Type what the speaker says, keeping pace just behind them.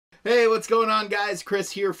Hey, what's going on, guys?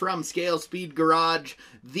 Chris here from Scale Speed Garage,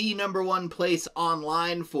 the #1 place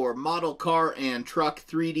online for model car and truck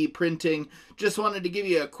 3D printing. Just wanted to give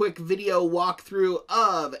you a quick video walkthrough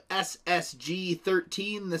of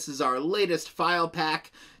SSG13. This is our latest file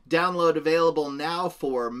pack. Download available now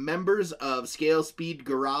for members of Scale Speed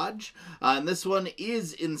Garage. And this one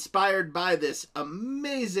is inspired by this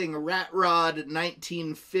amazing Rat Rod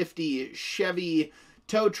 1950 Chevy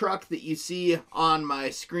tow truck that you see on my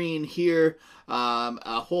screen here.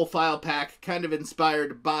 A whole file pack kind of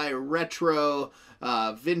inspired by retro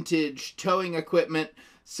vintage towing equipment.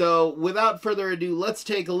 So without further ado, let's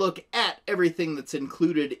take a look at everything that's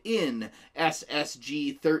included in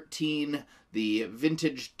SSG13, the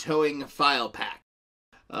vintage towing file pack.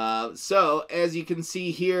 So as you can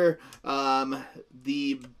see here,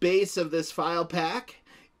 the base of this file pack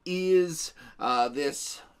is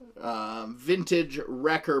this vintage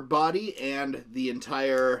wrecker body and the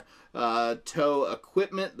entire tow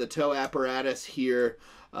equipment, the tow apparatus here.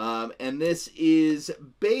 And this is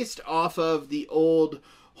based off of the old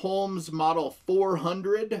Holmes Model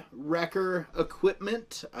 400 wrecker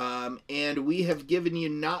equipment. And we have given you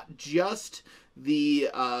not just the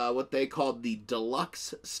what they called the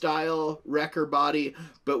deluxe style wrecker body,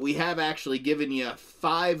 but we have actually given you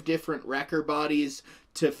 5 different wrecker bodies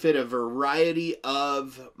to fit a variety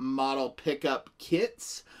of model pickup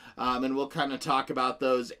kits. And we'll kind of talk about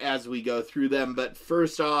those as we go through them. But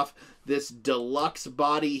first off, this deluxe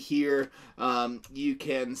body here, you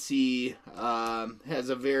can see has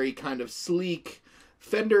a very kind of sleek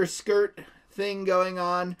fender skirt thing going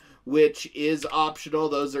on, which is optional.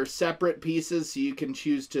 Those are separate pieces, so you can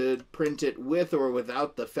choose to print it with or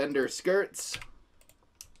without the fender skirts.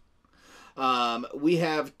 We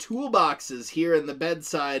have toolboxes here in the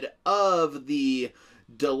bedside of the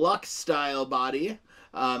deluxe style body.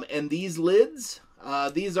 And these lids,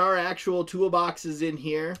 these are actual toolboxes in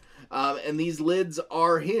here. And these lids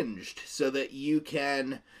are hinged so that you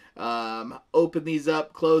can open these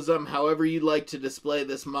up, close them, however you'd like to display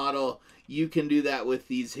this model. You can do that with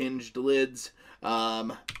these hinged lids.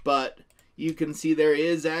 But you can see there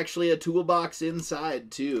is actually a toolbox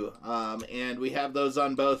inside too. And we have those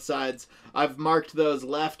on both sides. I've marked those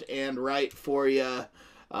left and right for you.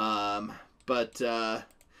 Yeah,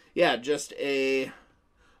 just a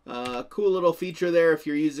cool little feature there if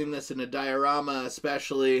you're using this in a diorama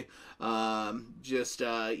especially.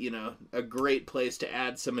 You know, a great place to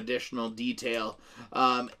add some additional detail.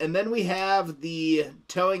 And then we have the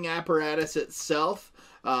towing apparatus itself.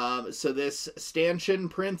 So this stanchion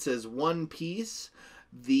prints as one piece.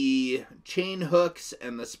 The chain hooks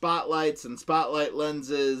and the spotlights and spotlight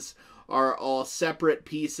lenses are all separate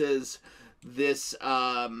pieces. This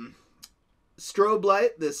strobe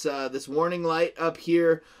light, this warning light up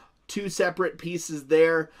here, 2 separate pieces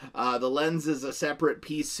there. The lens is a separate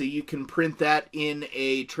piece, so you can print that in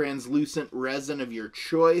a translucent resin of your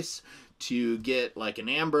choice to get like an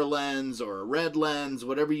amber lens or a red lens,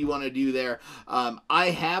 whatever you want to do there.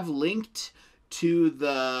 I have linked to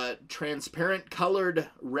the transparent colored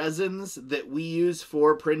resins that we use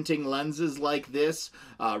for printing lenses like this,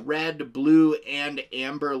 red, blue, and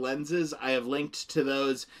amber lenses. I have linked to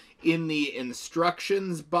those in the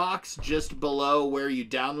instructions box just below where you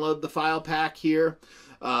download the file pack here.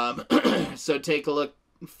 So take a look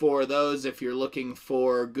for those if you're looking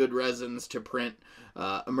for good resins to print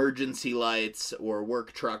emergency lights or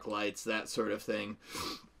work truck lights, that sort of thing.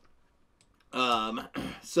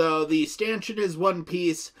 So the stanchion is one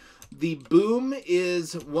piece. The boom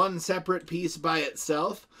is one separate piece by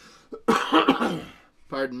itself.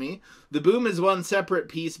 Pardon me. The boom is one separate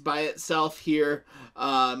piece by itself here.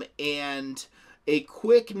 And a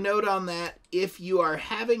quick note on that, if you are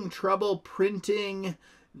having trouble printing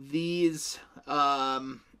these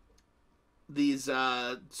sort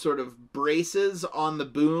of braces on the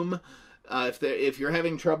boom, if you're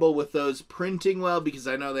having trouble with those printing well, because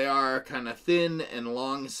I know they are kind of thin and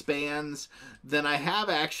long spans, then I have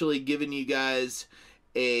actually given you guys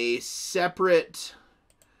a separate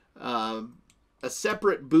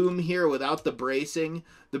boom here without the bracing.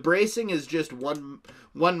 The bracing is just 1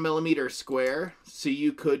 millimeter square, so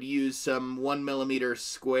you could use some 1 millimeter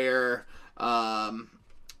square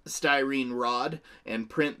styrene rod and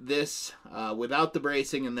print this without the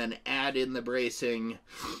bracing, and then add in the bracing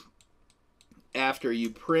after you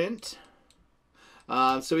print.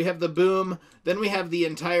 So we have the boom, then we have the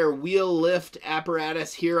entire wheel lift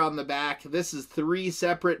apparatus here on the back. This is 3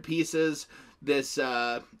 separate pieces. This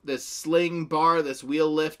sling bar, this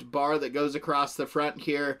wheel lift bar that goes across the front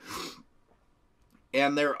here,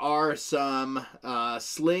 And there are some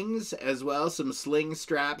slings as well, some sling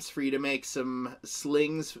straps for you to make some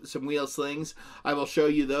slings, some wheel slings. I will show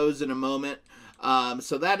you those in a moment.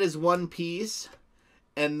 So that is one piece.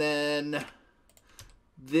 And then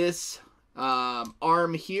this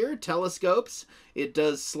arm here telescopes. It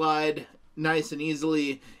does slide nice and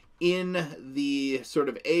easily in the sort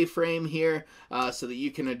of A-frame here so that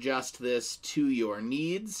you can adjust this to your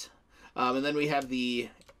needs. And then we have the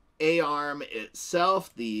A-arm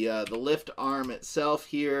itself, the lift arm itself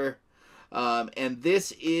here. And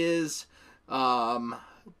this is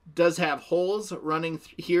does have holes running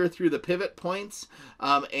here through the pivot points,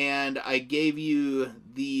 and I gave you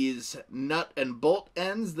these nut and bolt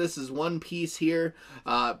ends. This is one piece here,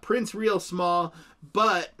 prints real small,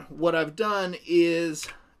 but what I've done is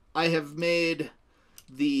I have made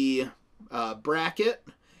the bracket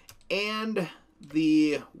and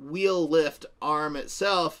the wheel lift arm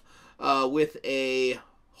itself with a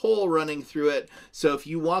hole running through it. So if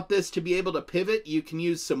you want this to be able to pivot, you can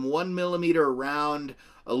use some 1mm round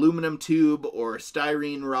aluminum tube or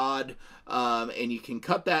styrene rod, and you can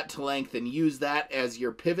cut that to length and use that as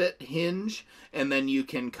your pivot hinge, and then you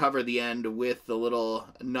can cover the end with the little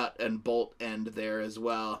nut and bolt end there as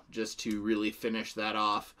well, just to really finish that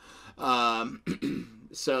off.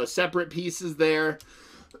 So separate pieces there.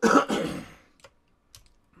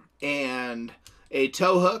 And a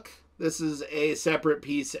tow hook. This is a separate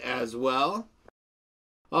piece as well.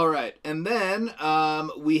 All right, and then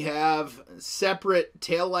we have separate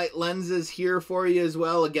taillight lenses here for you as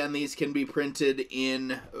well. Again, these can be printed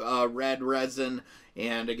in red resin,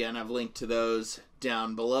 and again, I've linked to those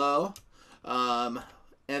down below. And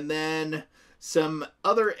then some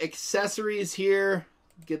other accessories here.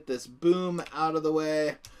 Get this boom out of the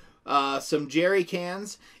way. Some jerry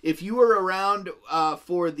cans. If you were around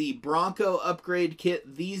for the Bronco upgrade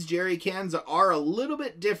kit, these jerry cans are a little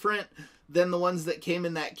bit different than the ones that came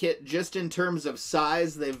in that kit, just in terms of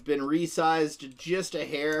size. They've been resized just a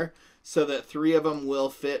hair so that 3 of them will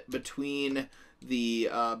fit between the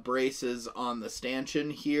braces on the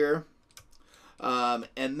stanchion here. And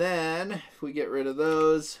then, if we get rid of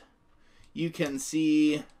those, you can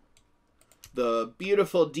see the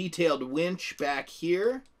beautiful detailed winch back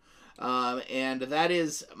here. And that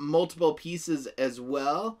is multiple pieces as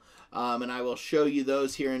well. And I will show you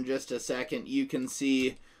those here in just a second. You can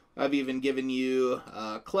see I've even given you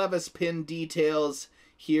clevis pin details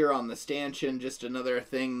here on the stanchion. Just another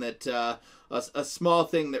thing that, a small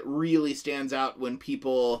thing that really stands out when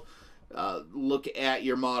people look at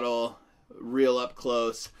your model real up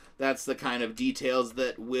close. That's the kind of details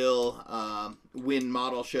that will win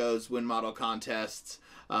model shows, win model contests.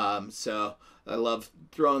 So I love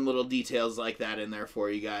throwing little details like that in there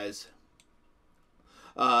for you guys.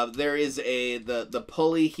 There is the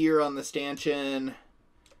pulley here on the stanchion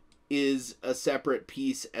is a separate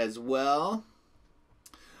piece as well.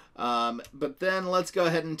 But then let's go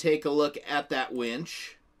ahead and take a look at that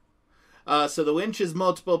winch. So the winch is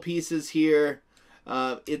multiple pieces here.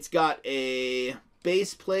 It's got a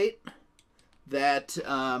base plate that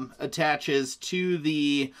attaches to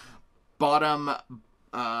the bottom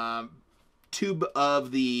tube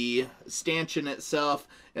of the stanchion itself,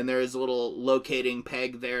 and there is a little locating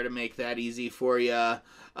peg there to make that easy for you.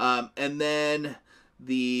 And then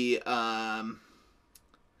the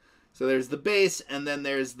so there's the base, and then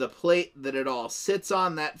there's the plate that it all sits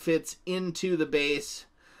on that fits into the base.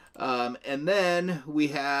 And then we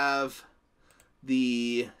have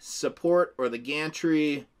the support or the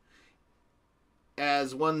gantry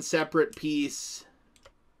as one separate piece.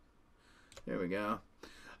 There we go.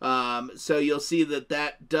 So you'll see that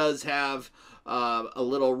that does have a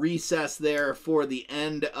little recess there for the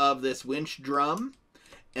end of this winch drum.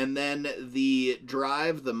 And then the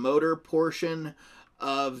drive, the motor portion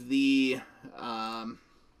of the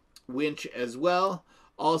winch as well,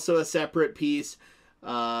 also a separate piece.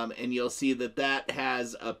 And you'll see that that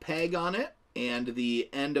has a peg on it, and the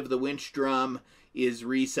end of the winch drum is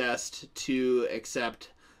recessed to accept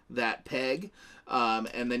that peg.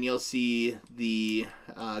 And then you'll see the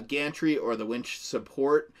gantry or the winch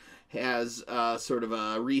support has sort of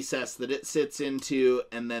a recess that it sits into,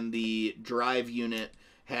 and then the drive unit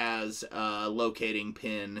has a locating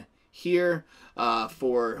pin here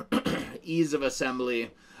for ease of assembly.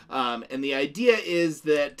 And the idea is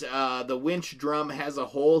that the winch drum has a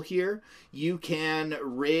hole here. You can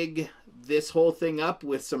rig this whole thing up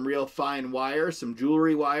with some real fine wire, some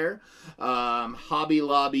jewelry wire. Hobby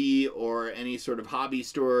Lobby or any sort of hobby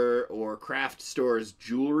store or craft store's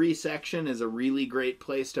jewelry section is a really great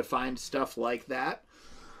place to find stuff like that.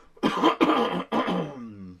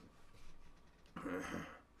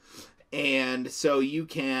 And so you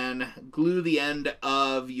can glue the end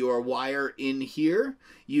of your wire in here.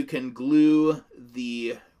 You can glue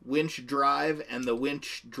the winch drive and the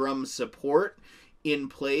winch drum support in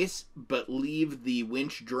place, but leave the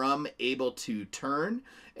winch drum able to turn.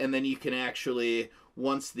 And then you can actually,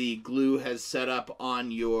 once the glue has set up on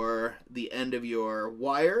the end of your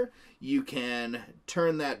wire, you can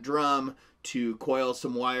turn that drum to coil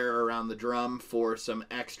some wire around the drum for some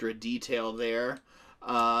extra detail there.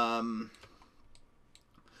 And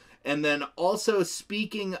then also,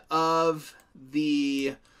 speaking of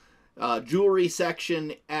the jewelry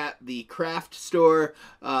section at the craft store,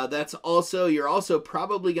 you're also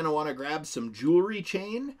probably going to want to grab some jewelry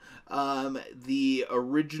chain. The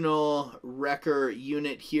original Wrecker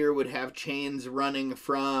unit here would have chains running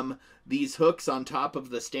from these hooks on top of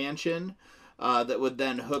the stanchion that would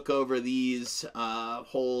then hook over these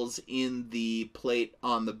holes in the plate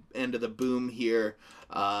on the end of the boom here.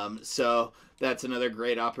 So that's another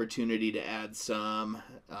great opportunity to add some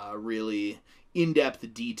really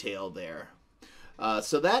in-depth detail there.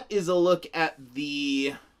 So that is a look at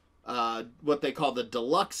the what they call the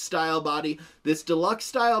deluxe style body. This deluxe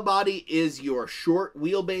style body is your short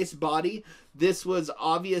wheelbase body. This was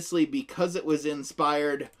obviously because it was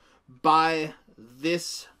inspired by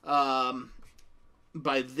this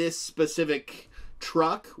specific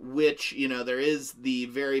truck, which, you know, there is the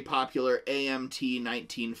very popular AMT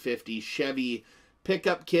 1950 Chevy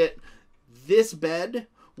pickup kit. This bed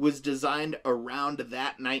was designed around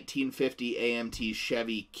that 1950 AMT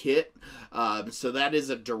Chevy kit. So that is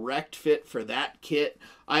a direct fit for that kit.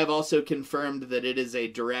 I have also confirmed that it is a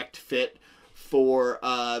direct fit for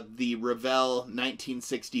the Revell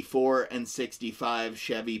 1964 and 65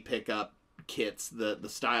 Chevy pickup kits, the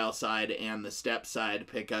Styleside and the Stepside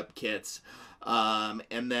pickup kits.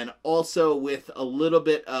 And then also with a little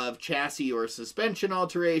bit of chassis or suspension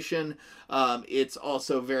alteration, it's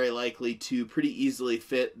also very likely to pretty easily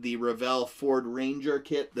fit the Revell Ford Ranger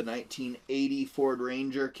kit, the 1980 Ford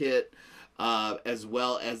Ranger kit, as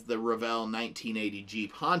well as the Revell 1980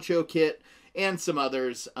 Jeep Honcho kit, and some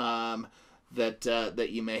others that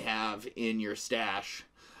you may have in your stash.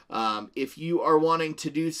 If you are wanting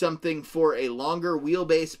to do something for a longer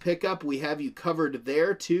wheelbase pickup, we have you covered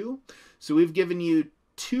there too. So we've given you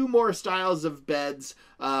two more styles of beds,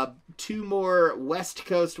 two more West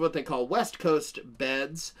Coast, what they call West Coast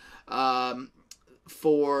beds,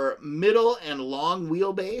 for middle and long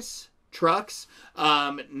wheelbase trucks.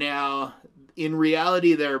 Now, in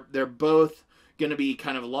reality, they're both going to be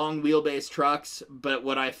kind of long wheelbase trucks, but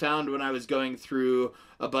what I found when I was going through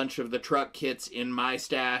a bunch of the truck kits in my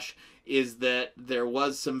stash is that there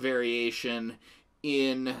was some variation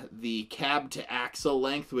in the cab to axle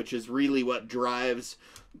length, which is really what drives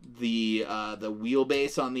the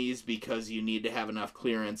wheelbase on these, because you need to have enough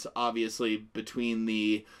clearance, obviously, between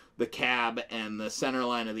the cab and the center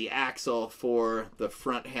line of the axle for the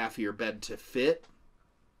front half of your bed to fit.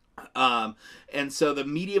 And so the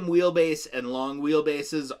medium wheelbase and long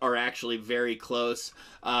wheelbases are actually very close.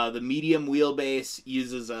 The medium wheelbase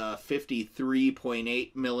uses a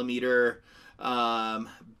 53.8 millimeter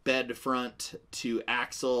bed front to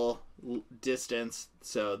axle distance.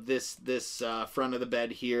 So this front of the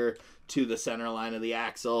bed here to the center line of the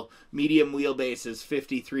axle. Medium wheelbase is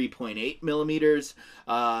 53.8 millimeters,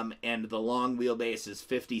 and the long wheelbase is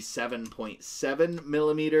 57.7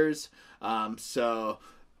 millimeters. So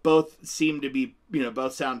both seem to be,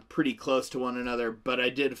 both sound pretty close to one another, but I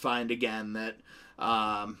did find again that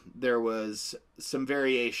there was some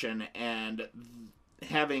variation, and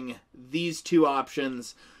having these two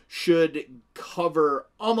options should cover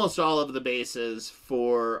almost all of the bases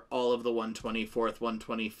for all of the 1/24th,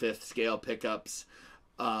 1/25th scale pickups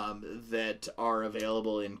that are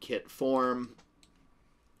available in kit form.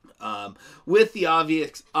 With the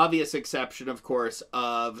obvious exception, of course,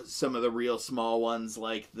 of some of the real small ones,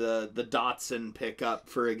 like the Datsun pickup,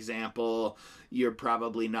 for example. You're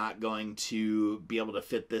probably not going to be able to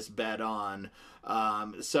fit this bed on.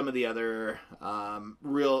 Some of the other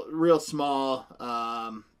real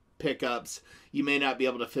small pickups, you may not be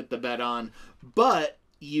able to fit the bed on, but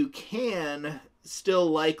you can still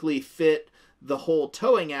likely fit the whole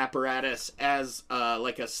towing apparatus as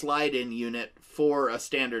like a slide-in unit for a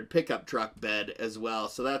standard pickup truck bed as well.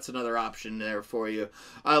 So that's another option there for you.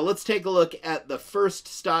 Let's take a look at the first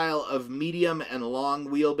style of medium and long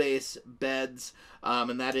wheelbase beds,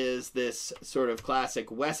 and that is this sort of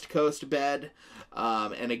classic West Coast bed.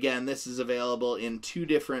 And again, this is available in two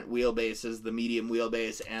different wheelbases, the medium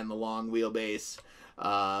wheelbase and the long wheelbase.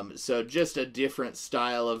 So just a different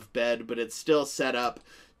style of bed, but it's still set up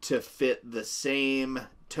to fit the same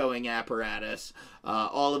towing apparatus.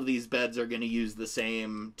 All of these beds are going to use the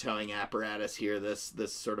same towing apparatus here, this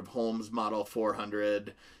sort of Holmes Model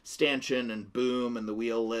 400 stanchion and boom and the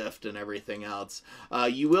wheel lift and everything else.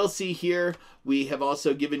 You will see here we have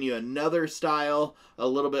also given you another style, a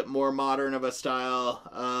little bit more modern of a style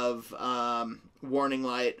of warning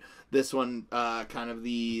light. This one, kind of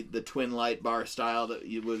the twin light bar style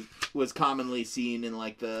that was commonly seen in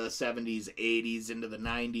like the 70s, 80s, into the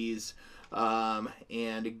 90s.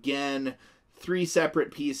 And again, 3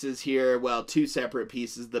 separate pieces here. Well, 2 separate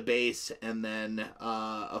pieces, the base and then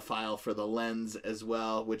a file for the lens as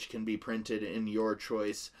well, which can be printed in your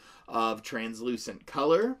choice of translucent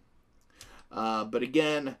color. But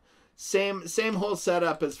again, same whole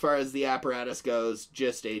setup as far as the apparatus goes,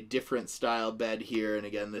 just a different style bed here. And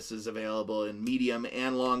again, this is available in medium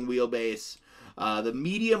and long wheelbase. The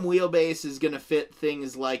medium wheelbase is going to fit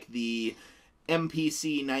things like the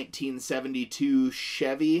MPC 1972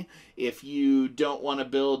 Chevy. If you don't want to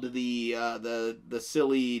build the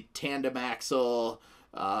silly tandem axle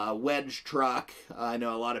wedge truck, I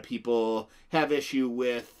know a lot of people have issue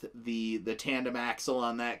with the tandem axle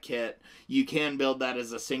on that kit. You can build that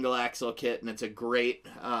as a single axle kit, and it's a great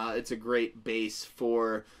base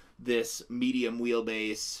for this medium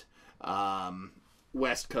wheelbase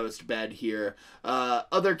West Coast bed here.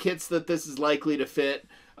 Other kits that this is likely to fit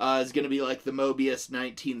is going to be like the Moebius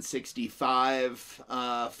 1965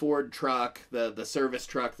 Ford truck, the service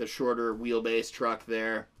truck, the shorter wheelbase truck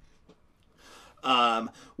there.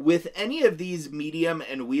 With any of these medium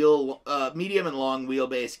and long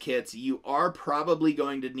wheelbase kits, you are probably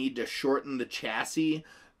going to need to shorten the chassis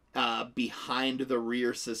behind the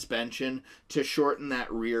rear suspension to shorten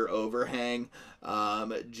that rear overhang,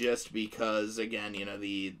 just because, again, you know,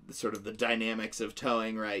 the sort of the dynamics of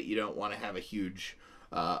towing, right? You don't want to have a huge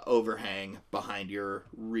overhang behind your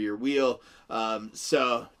rear wheel.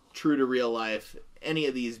 So true to real life, any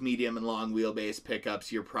of these medium and long wheelbase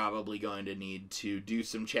pickups, you're probably going to need to do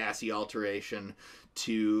some chassis alteration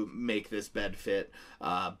to make this bed fit.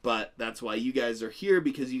 But that's why you guys are here,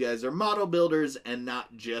 because you guys are model builders and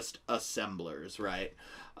not just assemblers, right?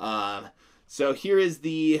 So here is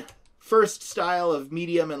the first style of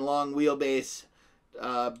medium and long wheelbase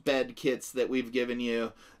bed kits that we've given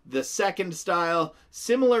you. The second style,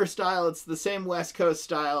 similar style, it's the same West Coast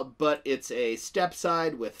style, but it's a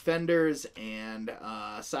Stepside with fenders and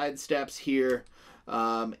side steps here.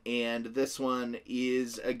 And this one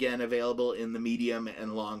is, again, available in the medium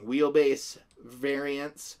and long wheelbase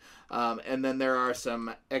variants. And then there are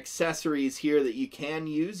some accessories here that you can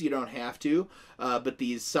use. You don't have to, but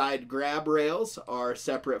these side grab rails are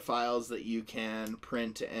separate files that you can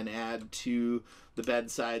print and add to the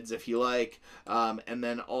bed sides if you like. And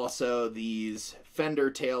then also these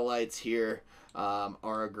fender tail lights here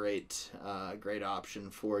are a great option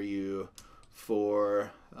for you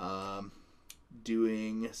for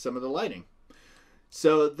doing some of the lighting.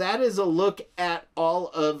 So that is a look at all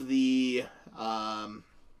of the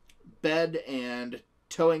bed and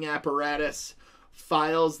towing apparatus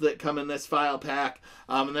files that come in this file pack.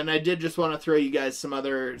 And then I did just want to throw you guys some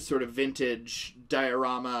other sort of vintage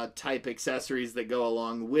diorama type accessories that go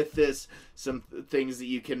along with this. Some things that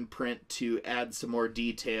you can print to add some more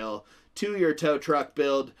detail to your tow truck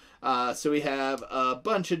build. So we have a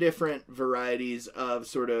bunch of different varieties of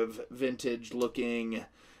sort of vintage looking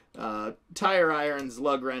tire irons,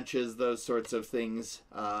 lug wrenches, those sorts of things.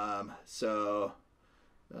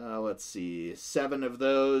 Let's see, 7 of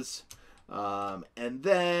those. And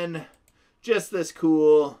then just this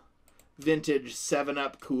cool vintage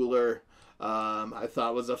 7-Up cooler, I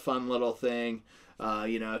thought was a fun little thing.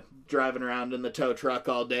 You know, driving around in the tow truck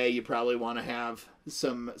all day, you probably want to have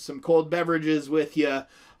some cold beverages with you.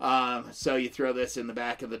 So you throw this in the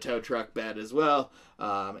back of the tow truck bed as well.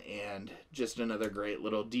 And just another great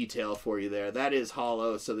little detail for you there. That is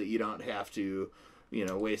hollow so that you don't have to, you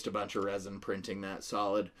know, waste a bunch of resin printing that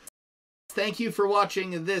solid. Thank you for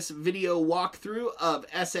watching this video walkthrough of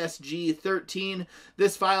SSG 13.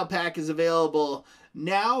 This file pack is available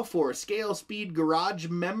now for Scale Speed Garage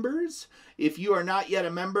members. If you are not yet a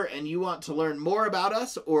member and you want to learn more about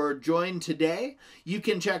us or join today, you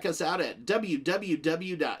can check us out at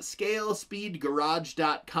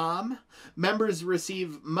www.scalespeedgarage.com. Members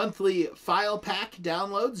receive monthly file pack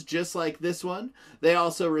downloads just like this one. They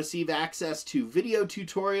also receive access to video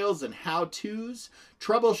tutorials and how-tos,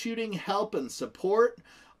 troubleshooting help and support,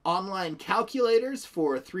 online calculators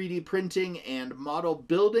for 3D printing and model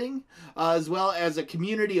building, as well as a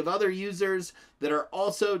community of other users that are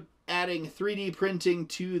also adding 3D printing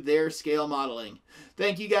to their scale modeling.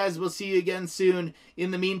 Thank you guys. We'll see you again soon. In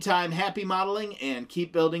the meantime, happy modeling and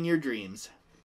keep building your dreams.